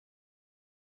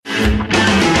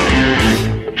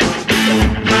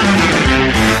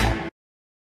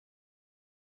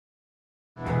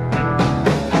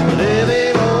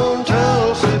Living on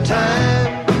Tulsa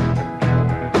time.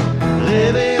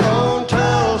 Living on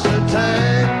Tulsa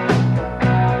time.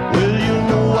 Well, you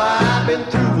know I've been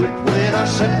through it when I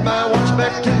set my watch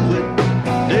back to it.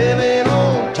 Living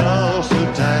on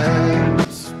Tulsa time.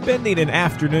 Spending an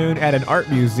afternoon at an art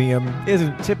museum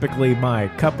isn't typically my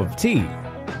cup of tea.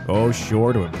 Oh,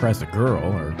 sure, to impress a girl,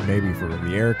 or maybe for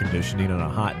the air conditioning on a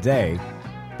hot day.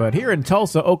 But here in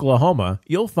Tulsa, Oklahoma,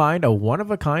 you'll find a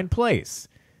one-of-a-kind place.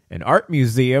 An art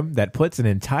museum that puts an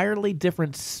entirely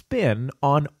different spin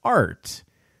on art.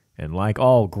 And like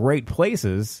all great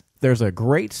places, there's a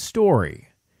great story.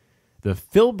 The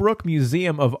Philbrook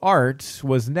Museum of Art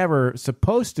was never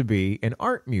supposed to be an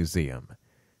art museum.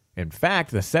 In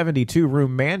fact, the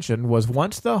 72-room mansion was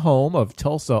once the home of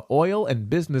Tulsa oil and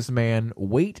businessman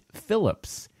Wade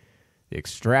Phillips. The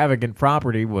extravagant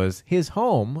property was his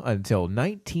home until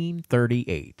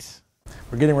 1938.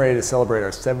 We're getting ready to celebrate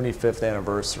our 75th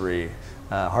anniversary.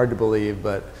 Hard to believe,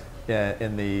 but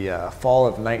in the fall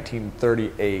of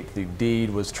 1938, the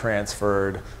deed was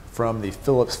transferred from the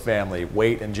Phillips family,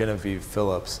 Wade and Genevieve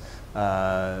Phillips,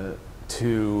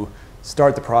 to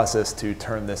start the process to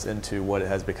turn this into what it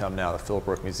has become now, the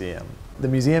Philbrook Museum. The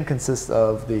museum consists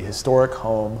of the historic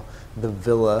home, the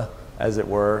villa, as it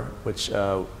were, which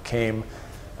came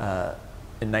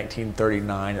in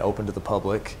 1939 and opened to the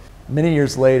public. Many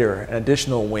years later, an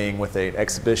additional wing with an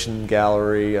exhibition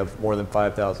gallery of more than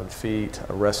 5,000 feet,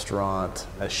 a restaurant,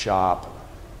 a shop,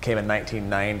 came in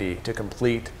 1990 to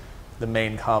complete the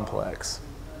main complex.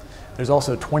 There's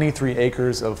also 23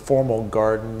 acres of formal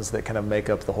gardens that kind of make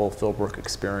up the whole Philbrook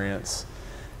experience.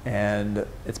 And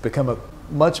it's become a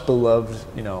much beloved,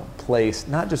 place,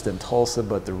 not just in Tulsa,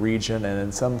 but the region, and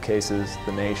in some cases,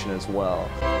 the nation as well.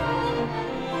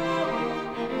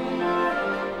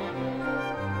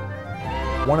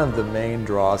 One of the main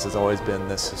draws has always been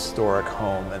this historic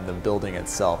home and the building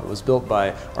itself. It was built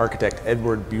by architect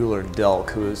Edward Buehler Delk,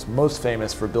 who is most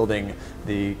famous for building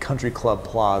the Country Club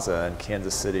Plaza in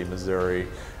Kansas City, Missouri.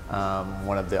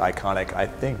 One of the iconic, I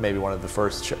think maybe one of the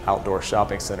first outdoor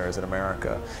shopping centers in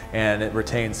America. And it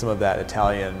retains some of that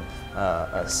Italian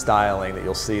styling that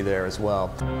you'll see there as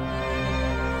well.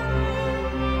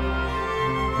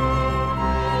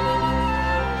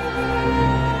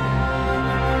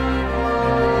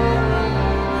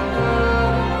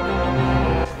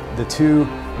 The two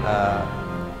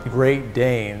Great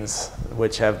Danes,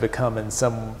 which have become in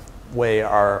some way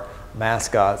our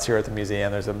mascots here at the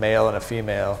museum, there's a male and a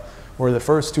female, were the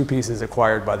first two pieces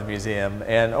acquired by the museum.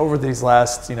 And over these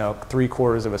last,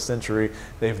 3/4 of a century,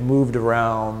 they've moved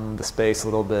around the space a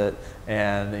little bit.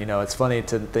 And, it's funny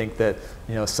to think that,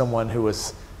 someone who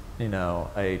was,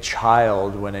 a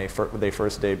child when they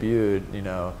first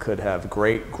debuted, could have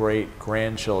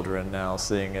great-great-grandchildren now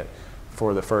seeing it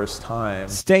for the first time.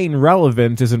 Staying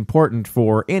relevant is important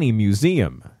for any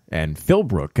museum, and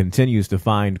Philbrook continues to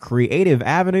find creative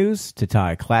avenues to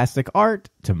tie classic art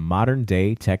to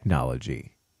modern-day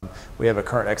technology. We have a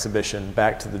current exhibition,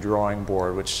 Back to the Drawing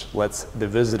Board, which lets the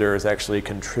visitors actually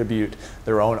contribute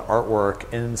their own artwork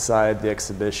inside the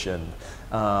exhibition.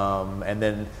 And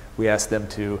then we ask them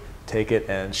to take it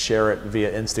and share it via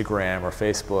Instagram or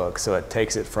Facebook. So it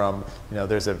takes it from,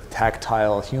 there's a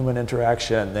tactile human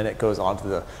interaction, then it goes onto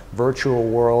the virtual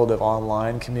world of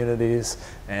online communities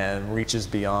and reaches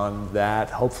beyond that,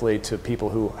 hopefully to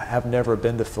people who have never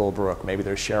been to Philbrook. Maybe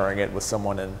they're sharing it with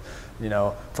someone in,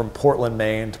 from Portland,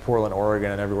 Maine to Portland,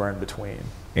 Oregon, and everywhere in between.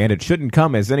 And it shouldn't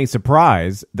come as any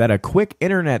surprise that a quick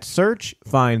internet search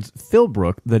finds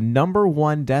Philbrook the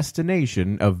 #1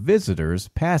 destination of visitors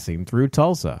passing through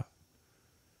Tulsa.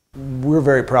 We're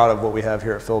very proud of what we have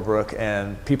here at Philbrook,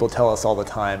 and people tell us all the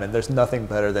time, and there's nothing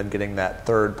better than getting that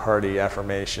third-party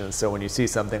affirmation. So when you see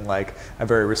something like a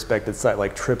very respected site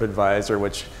like TripAdvisor,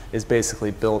 which is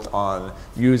basically built on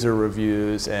user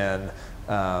reviews and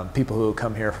people who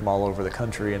come here from all over the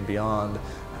country and beyond,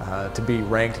 to be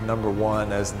ranked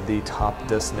 #1 as the top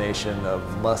destination of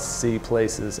must-see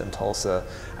places in Tulsa,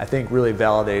 I think really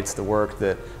validates the work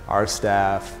that our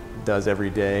staff does every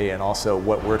day, and also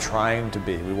what we're trying to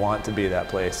be. We want to be that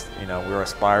place. We're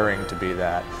aspiring to be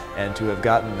that, and to have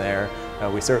gotten there,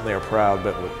 we certainly are proud,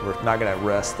 but we're not going to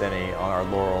rest any on our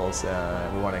laurels.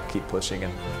 We want to keep pushing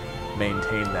and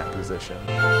maintain that position.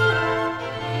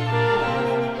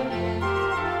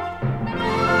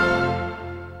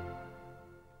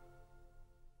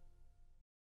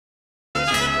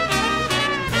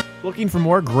 Looking for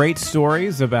more great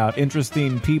stories about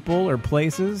interesting people or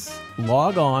places?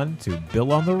 Log on to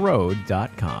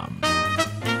BillOnTheRoad.com.